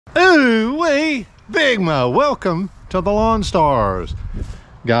Ooh wee, Big Mo, welcome to the Lawn Stars,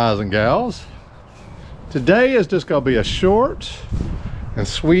 guys and gals. Today is just gonna be a short and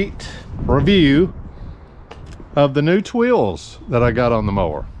sweet review of the new Tweels that I got on the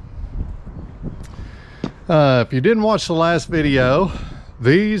mower. If you didn't watch the last video,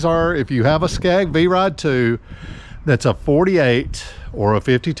 these are, if you have a Skag V-Ride 2 that's a 48 or a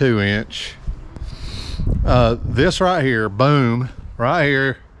 52 inch, this right here, boom, right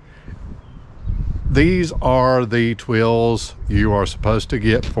here, these are the Tweels you are supposed to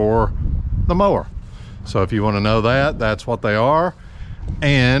get for the mower. So if you want to know that, that's what they are.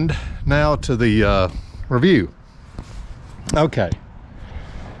 And now to the review. Okay,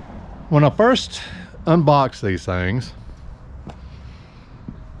 when I first unboxed these things,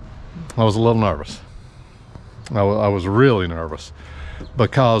 I was a little nervous. I was really nervous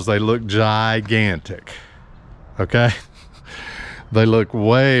because they look gigantic. Okay, they look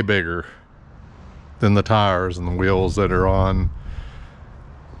way bigger than the tires and the wheels that are on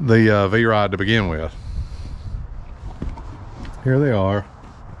the V-Ride to begin with. Here they are,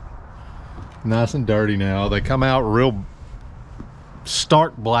 nice and dirty now. They come out real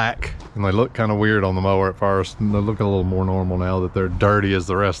stark black and they look kind of weird on the mower at first, and they look a little more normal now that they're dirty as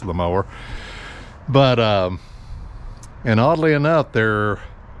the rest of the mower. But and oddly enough, they're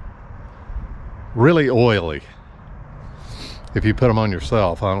really oily if you put them on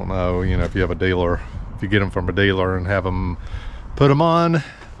yourself. I don't know, you know, if you have a dealer, if you get them from a dealer and have them put them on,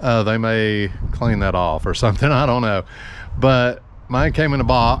 they may clean that off or something, I don't know. But mine came in a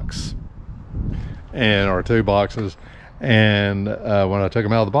box, or two boxes, and when I took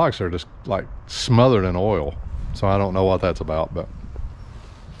them out of the box, they're just like smothered in oil. So I don't know what that's about, but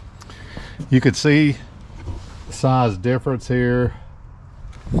you could see the size difference here.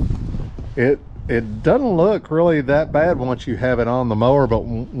 It doesn't look really that bad once you have it on the mower, but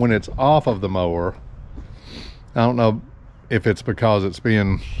when it's off of the mower, I don't know if it's because it's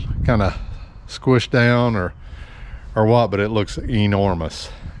being kind of squished down or what, but it looks enormous,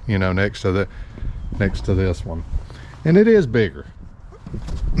 you know, next to this one. And it is bigger.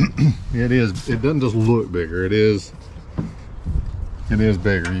 It doesn't just look bigger, it is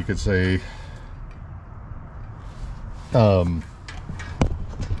bigger. You could see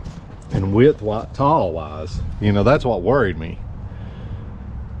and width, tall wise, you know, that's what worried me.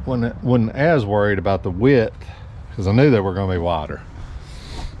 Wasn't as worried about the width because I knew they were going to be wider.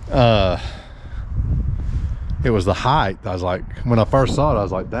 It was the height. I was like, when I first saw it, I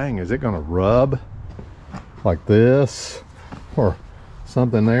was like, dang, is it going to rub like this or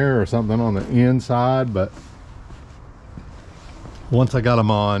something there or something on the inside? But once I got them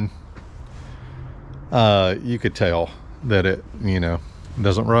on, you could tell that it, you know,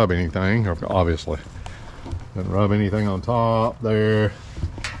 doesn't rub anything, obviously. Doesn't rub anything on top there.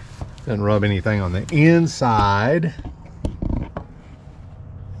 Doesn't rub anything on the inside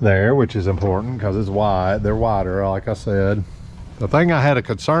there, which is important because it's wide. They're wider, like I said. The thing I had a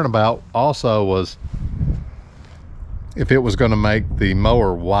concern about also was if it was going to make the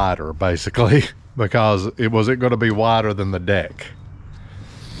mower wider, basically, because was it going to be wider than the deck?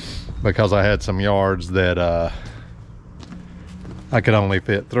 Because I had some yards that I could only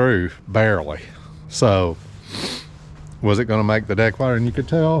fit through barely. So was it going to make the deck wider? And you could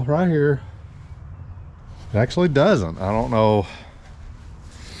tell right here it actually doesn't. I don't know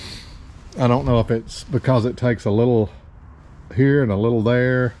if it's because it takes a little here and a little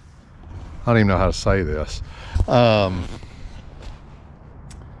there. I don't even know how to say this. I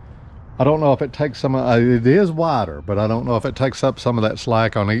don't know if it takes some, it is wider, but I don't know if it takes up some of that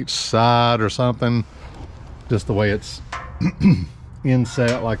slack on each side or something, just the way it's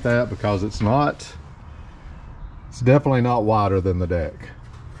inset like that, because it's definitely not wider than the deck.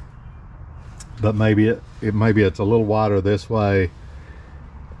 But maybe it's a little wider this way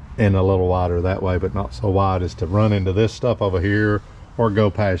and a little wider that way, but not so wide as to run into this stuff over here or go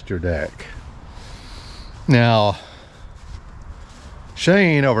past your deck. Now,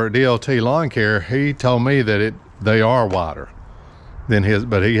 Shane over at DLT Lawn Care, he told me that they are wider than his,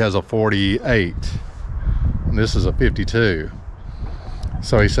 but he has a 48 and this is a 52.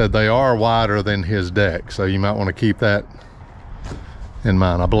 So he said they are wider than his deck, so you might want to keep that in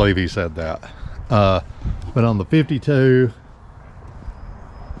mind. I believe he said that. But on the 52,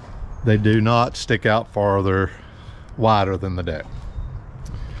 they do not stick out farther, wider than the deck.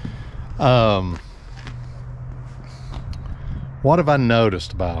 What have I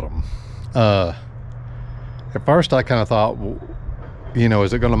noticed about them? At first I kind of thought, you know,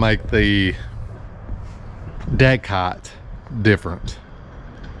 is it going to make the deck height different?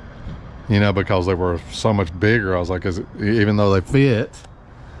 You know, because they were so much bigger, I was like, even though they fit,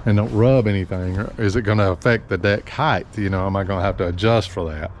 and don't rub anything? Or is it going to affect the deck height? You know, am I going to have to adjust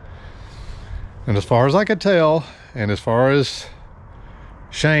for that? And as far as I could tell, and as far as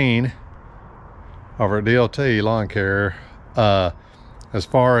Shane over at DLT Lawn Care, as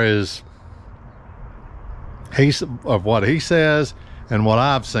far as of what he says and what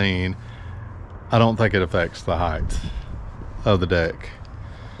I've seen, I don't think it affects the height of the deck.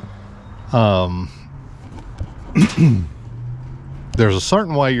 There's a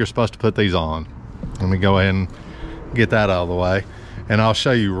certain way you're supposed to put these on. Let me go ahead and get that out of the way, and I'll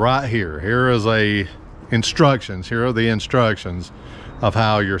show you right here. Here are the instructions of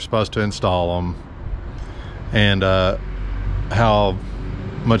how you're supposed to install them, and how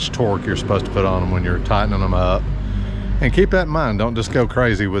much torque you're supposed to put on them when you're tightening them up. And keep that in mind, don't just go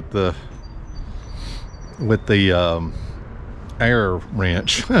crazy with the air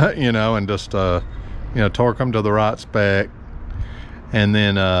wrench, you know, and just you know, torque them to the right spec. And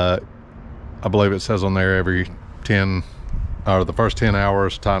then I believe it says on there every 10 or the first 10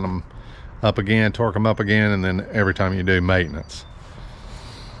 hours tighten them up again, torque them up again, and then every time you do maintenance.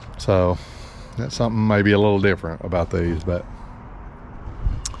 So that's something maybe a little different about these. But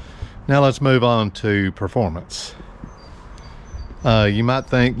now let's move on to performance. You might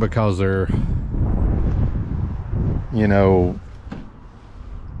think because they're, you know,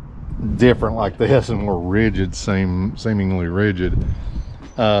 different like this and more rigid, seemingly rigid,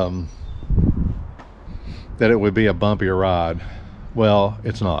 that it would be a bumpier ride. Well,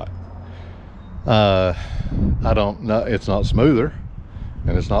 it's not. I don't know, it's not smoother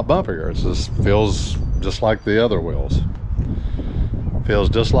and it's not bumpier. It just feels just like the other wheels. Feels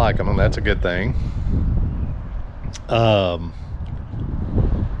just like them, and that's a good thing. I'm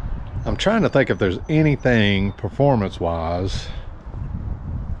trying to think if there's anything performance-wise.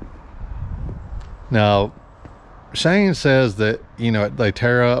 Now, Shane says that, you know, they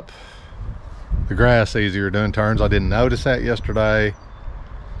tear up the grass easier doing turns. I didn't notice that yesterday,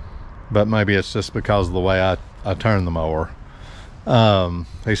 but maybe it's just because of the way I turn the mower.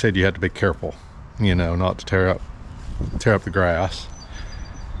 He said you have to be careful, you know, not to tear up the grass.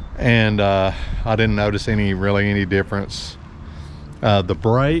 And I didn't notice really any difference. The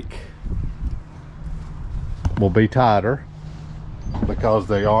brake will be tighter because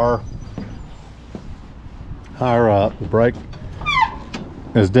they are higher up. The brake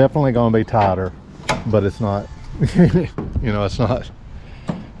is definitely going to be tighter, but it's not you know, it's not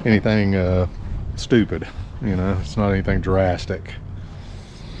anything stupid, you know, it's not anything drastic.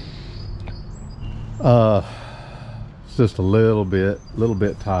 It's just a little bit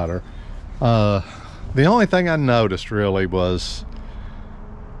tighter. The only thing I noticed really was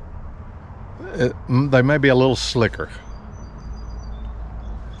they may be a little slicker.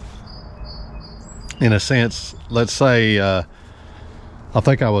 In a sense, let's say I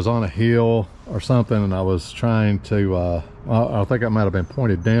think I was on a hill or something, and I was trying to I think I might have been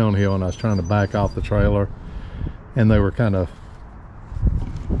pointed downhill, and I was trying to back off the trailer, and they were kind of,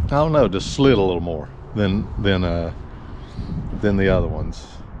 I don't know, just slid a little more than the other ones.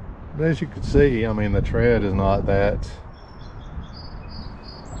 But as you can see, I mean, the tread is not that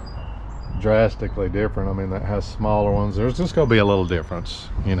drastically different. I mean, that has smaller ones. There's just gonna be a little difference,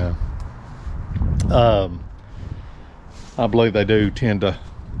 you know. I believe they do tend to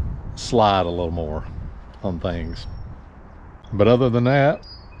slide a little more on things, but other than that,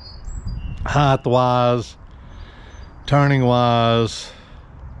 height wise, turning wise,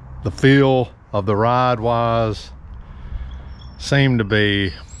 the feel of the ride wise, seem to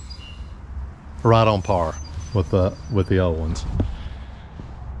be right on par with the old ones.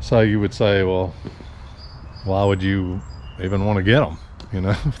 So you would say, well, why would you even want to get them, you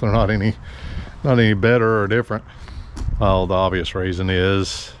know, if they're not any better or different? Well, the obvious reason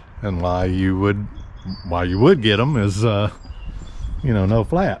is, and why you would get them is, you know, no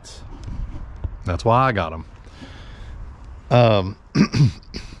flats. That's why I got them.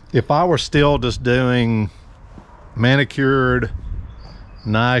 If I were still just doing manicured,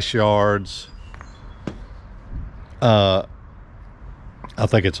 nice yards, I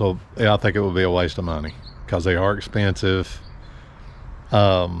think it would be a waste of money because they are expensive.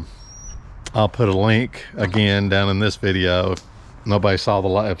 I'll put a link again down in this video. If nobody saw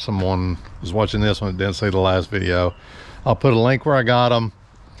if someone was watching this one and didn't see the last video, I'll put a link where I got them.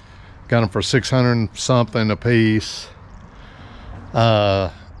 Got them for $600 something a piece.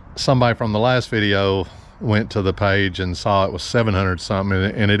 Somebody from the last video went to the page and saw it was $700 something,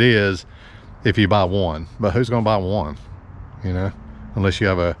 and it is if you buy one. But who's gonna buy one, you know, unless you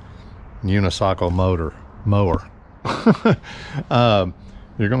have a unicycle mower.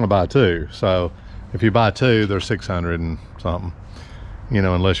 You're gonna buy two. So if you buy two, they're $600 and something. you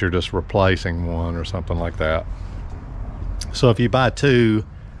know, unless you're just replacing one or something like that. So if you buy two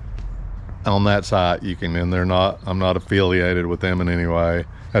on that site, you can, and I'm not affiliated with them in any way.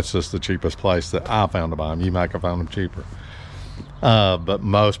 That's just the cheapest place that I found to buy them. You might have found them cheaper. But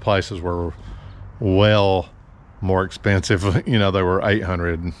most places were well more expensive. You know, they were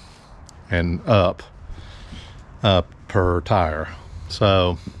 $800 and up per tire.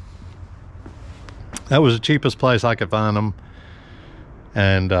 So that was the cheapest place I could find them.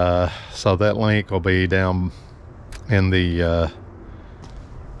 And so that link will be down in the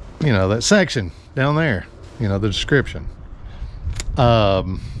you know, that section down there, you know, the description. But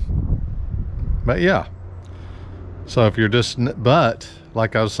yeah, so if you're just, but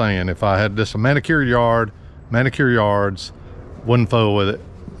like I was saying, if I had just a manicure yards wouldn't fool with it.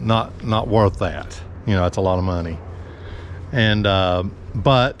 Not worth that, you know. It's a lot of money. And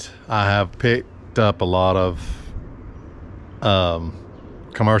but I have picked up a lot of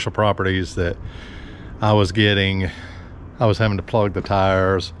commercial properties that I was having to plug the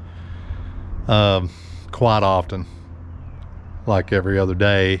tires quite often, like every other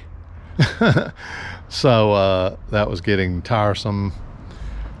day. So that was getting tiresome,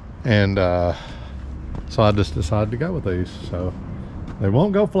 and so I just decided to go with these. So they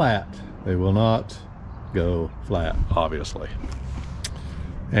won't go flat. They will not go flat, obviously.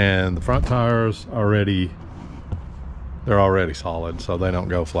 And the front tires they're already solid, so they don't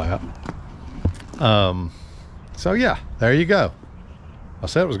go flat. So yeah, there you go. I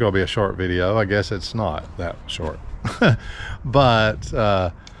said it was going to be a short video. I guess it's not that short.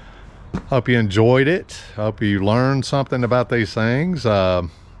 But hope you enjoyed it. Hope you learned something about these things. Bottom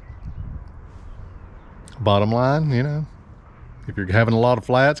line, you know, if you're having a lot of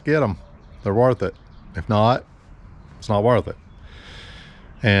flats, get them. They're worth it. If not, it's not worth it.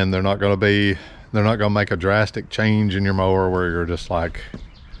 And they're not going to make a drastic change in your mower where you're just like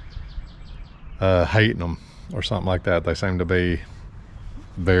hating them or something like that. They seem to be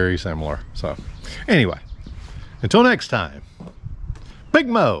very similar. So anyway, until next time, Big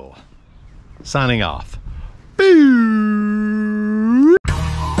Mo signing off. Boo!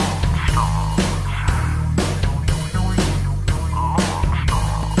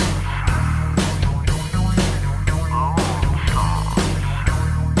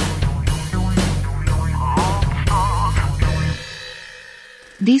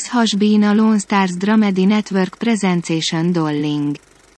 This has been a Lone Stars Dramedy Network presentation. Dolling.